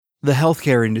The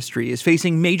healthcare industry is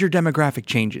facing major demographic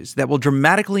changes that will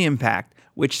dramatically impact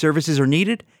which services are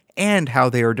needed and how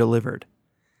they are delivered.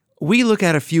 We look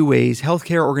at a few ways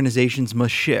healthcare organizations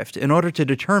must shift in order to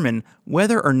determine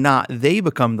whether or not they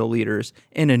become the leaders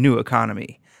in a new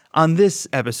economy. On this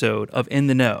episode of In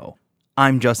the Know,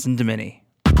 I'm Justin Domini.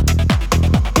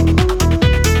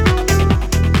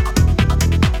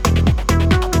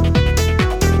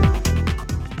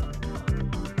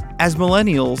 As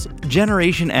millennials,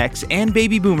 Generation X, and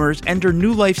baby boomers enter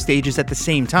new life stages at the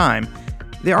same time,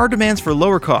 there are demands for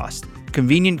lower cost,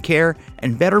 convenient care,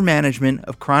 and better management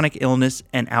of chronic illness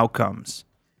and outcomes.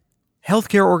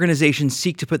 Healthcare organizations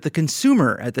seek to put the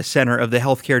consumer at the center of the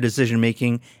healthcare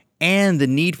decision-making, and the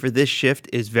need for this shift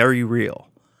is very real.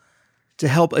 To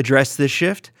help address this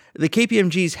shift, the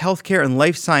KPMG's Healthcare and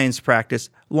Life Science practice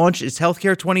launched its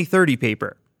Healthcare 2030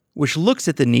 paper, which looks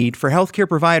at the need for healthcare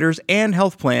providers and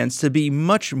health plans to be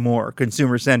much more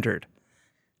consumer-centered.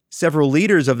 Several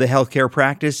leaders of the healthcare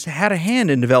practice had a hand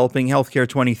in developing Healthcare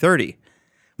 2030.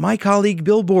 My colleague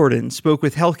Bill Borden spoke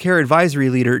with healthcare advisory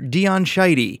leader Dion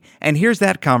Scheide, and here's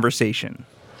that conversation.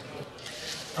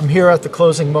 I'm here at the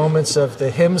closing moments of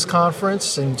the HIMSS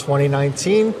conference in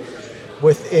 2019,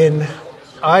 within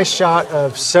eyeshot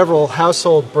of several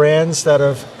household brands that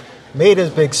have made a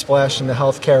big splash in the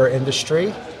healthcare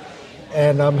industry.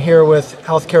 And I'm here with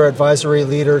healthcare advisory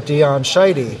leader Dion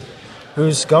Scheide,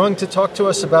 who's going to talk to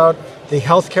us about the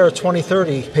Healthcare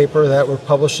 2030 paper that we're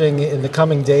publishing in the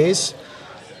coming days.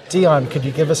 Dion, could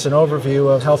you give us an overview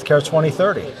of Healthcare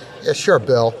 2030? Yeah, sure,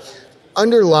 Bill.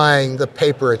 Underlying the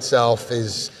paper itself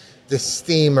is this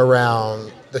theme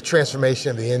around the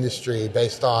transformation of the industry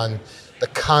based on the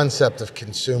concept of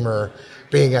consumer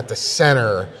being at the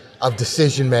center of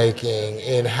decision-making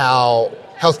in how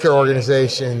healthcare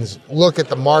organizations look at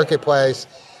the marketplace,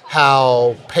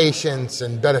 how patients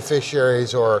and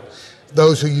beneficiaries or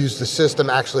those who use the system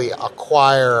actually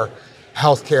acquire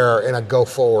healthcare in a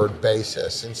go-forward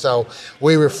basis. And so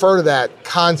we refer to that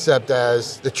concept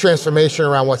as the transformation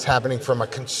around what's happening from a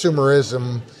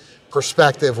consumerism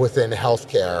perspective within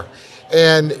healthcare.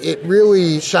 And it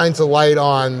really shines a light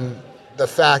on the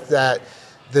fact that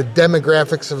the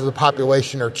demographics of the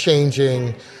population are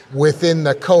changing. Within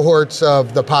the cohorts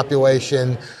of the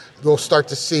population, we'll start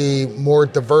to see more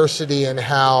diversity in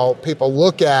how people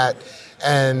look at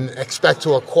and expect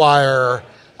to acquire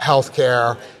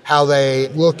healthcare, how they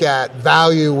look at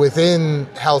value within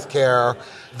healthcare,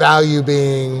 value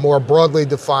being more broadly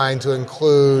defined to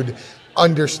include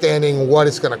understanding what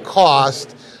it's going to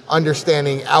cost,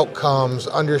 understanding outcomes,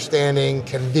 understanding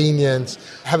convenience,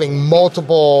 having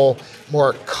multiple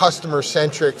more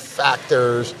customer-centric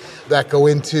factors that go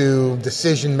into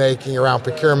decision-making around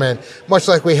procurement, much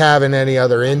like we have in any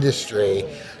other industry,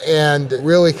 and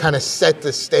really kind of set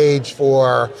the stage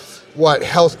for what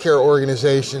healthcare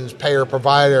organizations, payer,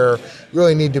 provider,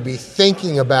 really need to be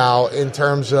thinking about in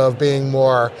terms of being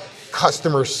more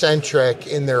customer-centric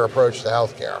in their approach to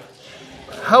healthcare.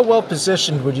 How well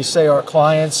positioned would you say our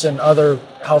clients and other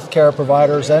healthcare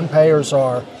providers and payers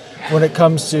are when it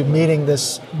comes to meeting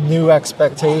this new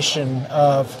expectation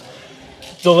of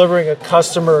delivering a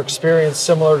customer experience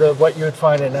similar to what you would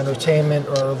find in entertainment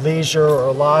or leisure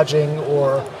or lodging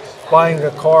or buying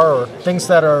a car or things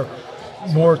that are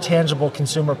more tangible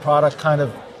consumer product kind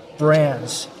of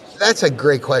brands? That's a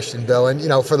great question, Bill. And,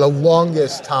 for the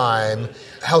longest time,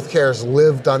 healthcare has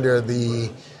lived under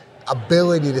the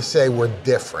ability to say we're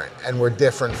different, and we're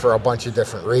different for a bunch of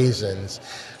different reasons.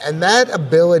 And that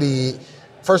ability,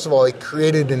 first of all, it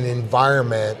created an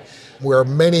environment where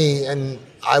many, and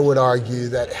I would argue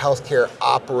that healthcare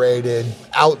operated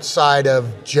outside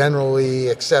of generally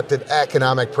accepted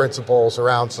economic principles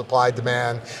around supply,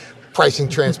 demand, pricing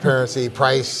transparency,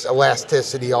 price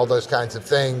elasticity, all those kinds of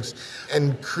things,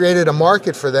 and created a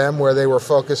market for them where they were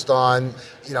focused on,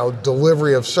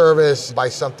 delivery of service by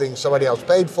something somebody else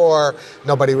paid for,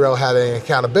 nobody really had any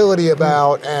accountability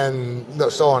about, and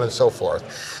so on and so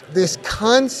forth. This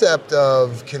concept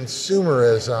of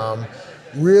consumerism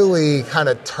really kind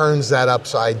of turns that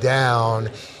upside down.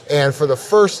 And for the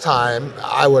first time,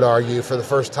 I would argue,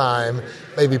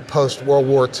 maybe post-World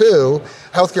War II,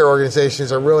 healthcare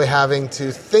organizations are really having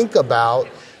to think about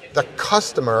the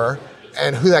customer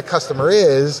and who that customer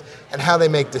is and how they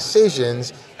make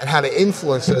decisions and how to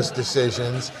influence those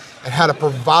decisions and how to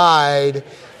provide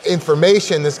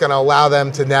information that's going to allow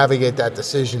them to navigate that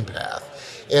decision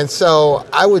path. And so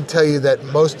I would tell you that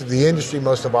most of the industry,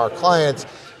 most of our clients,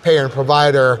 payer and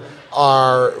provider,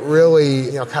 are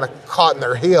really, kind of caught in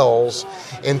their heels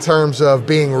in terms of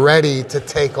being ready to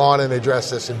take on and address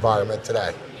this environment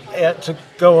today. To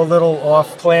go a little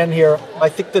off plan here, I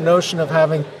think the notion of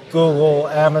having Google,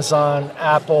 Amazon,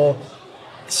 Apple,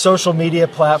 social media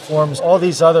platforms, all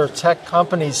these other tech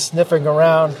companies sniffing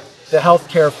around the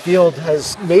healthcare field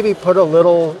has maybe put a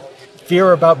little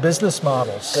fear about business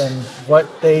models and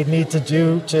what they need to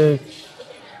do to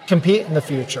compete in the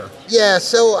future. Yeah,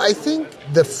 so I think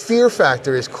the fear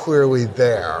factor is clearly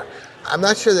there. I'm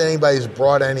not sure that anybody's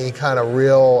brought any kind of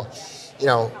real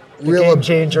game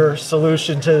changer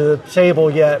solution to the table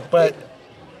yet, but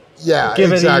yeah,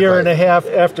 give exactly. it a year and a half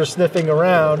after sniffing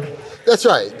around. That's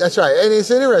right. And it's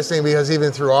interesting because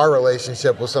even through our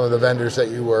relationship with some of the vendors that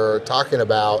you were talking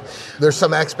about, there's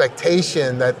some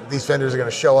expectation that these vendors are going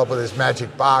to show up with this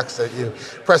magic box that you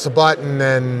press a button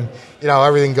and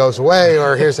everything goes away,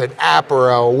 or here's an app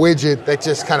or a widget that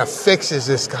just kind of fixes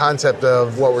this concept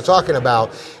of what we're talking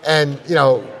about. And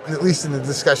at least in the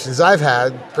discussions I've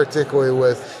had, particularly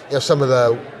with some of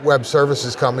the web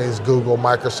services companies, Google,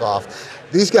 Microsoft,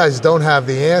 these guys don't have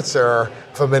the answer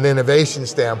from an innovation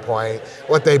standpoint.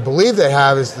 What they believe they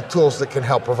have is the tools that can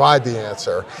help provide the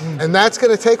answer. And that's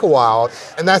going to take a while,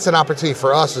 and that's an opportunity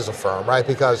for us as a firm, right?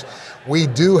 Because we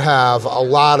do have a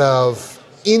lot of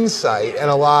insight and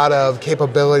a lot of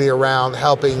capability around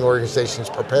helping organizations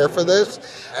prepare for this,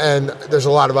 and there's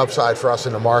a lot of upside for us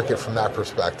in the market from that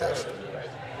perspective.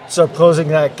 So closing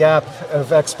that gap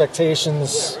of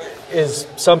expectations is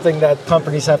something that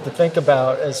companies have to think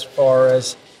about as far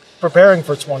as preparing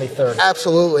for 2030.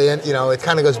 Absolutely, and it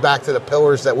kind of goes back to the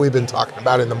pillars that we've been talking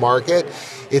about in the market.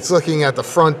 It's looking at the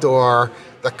front door,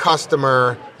 the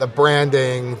customer, the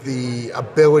branding, the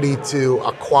ability to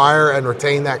acquire and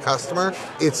retain that customer.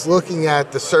 It's looking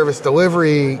at the service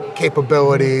delivery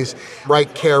capabilities,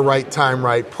 right care, right time,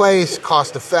 right place,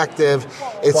 cost effective.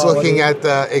 It's quality. Looking at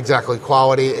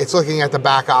quality. It's looking at the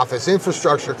back office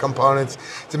infrastructure components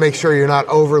to make sure you're not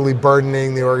overly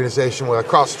burdening the organization with a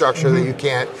cost structure that you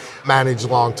can't manage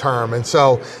long term. And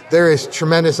so there is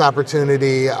tremendous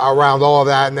opportunity around all of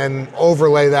that, and then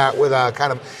overlay that with a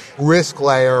kind of risk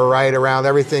layer, right, around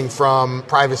everything from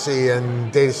privacy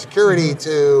and data security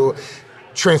to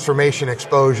transformation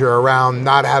exposure around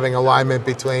not having alignment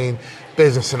between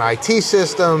business and IT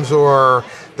systems or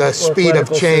the speed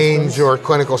of change or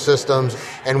clinical systems,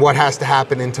 and what has to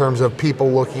happen in terms of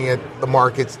people looking at the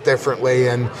markets differently.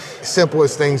 And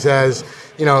simplest things as,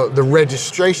 the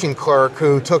registration clerk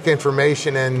who took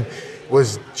information and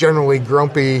was generally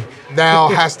grumpy now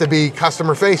has to be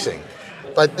customer facing.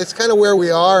 But it's kind of where we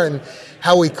are and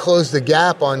how we close the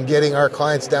gap on getting our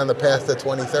clients down the path to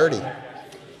 2030.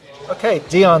 Okay,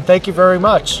 Dion, thank you very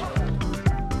much.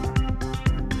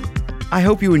 I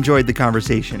hope you enjoyed the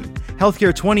conversation.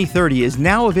 Healthcare 2030 is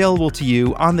now available to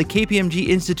you on the KPMG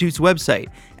Institute's website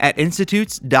at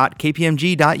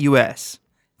institutes.kpmg.us.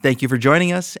 Thank you for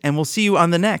joining us, and we'll see you on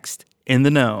the next In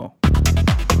the Know.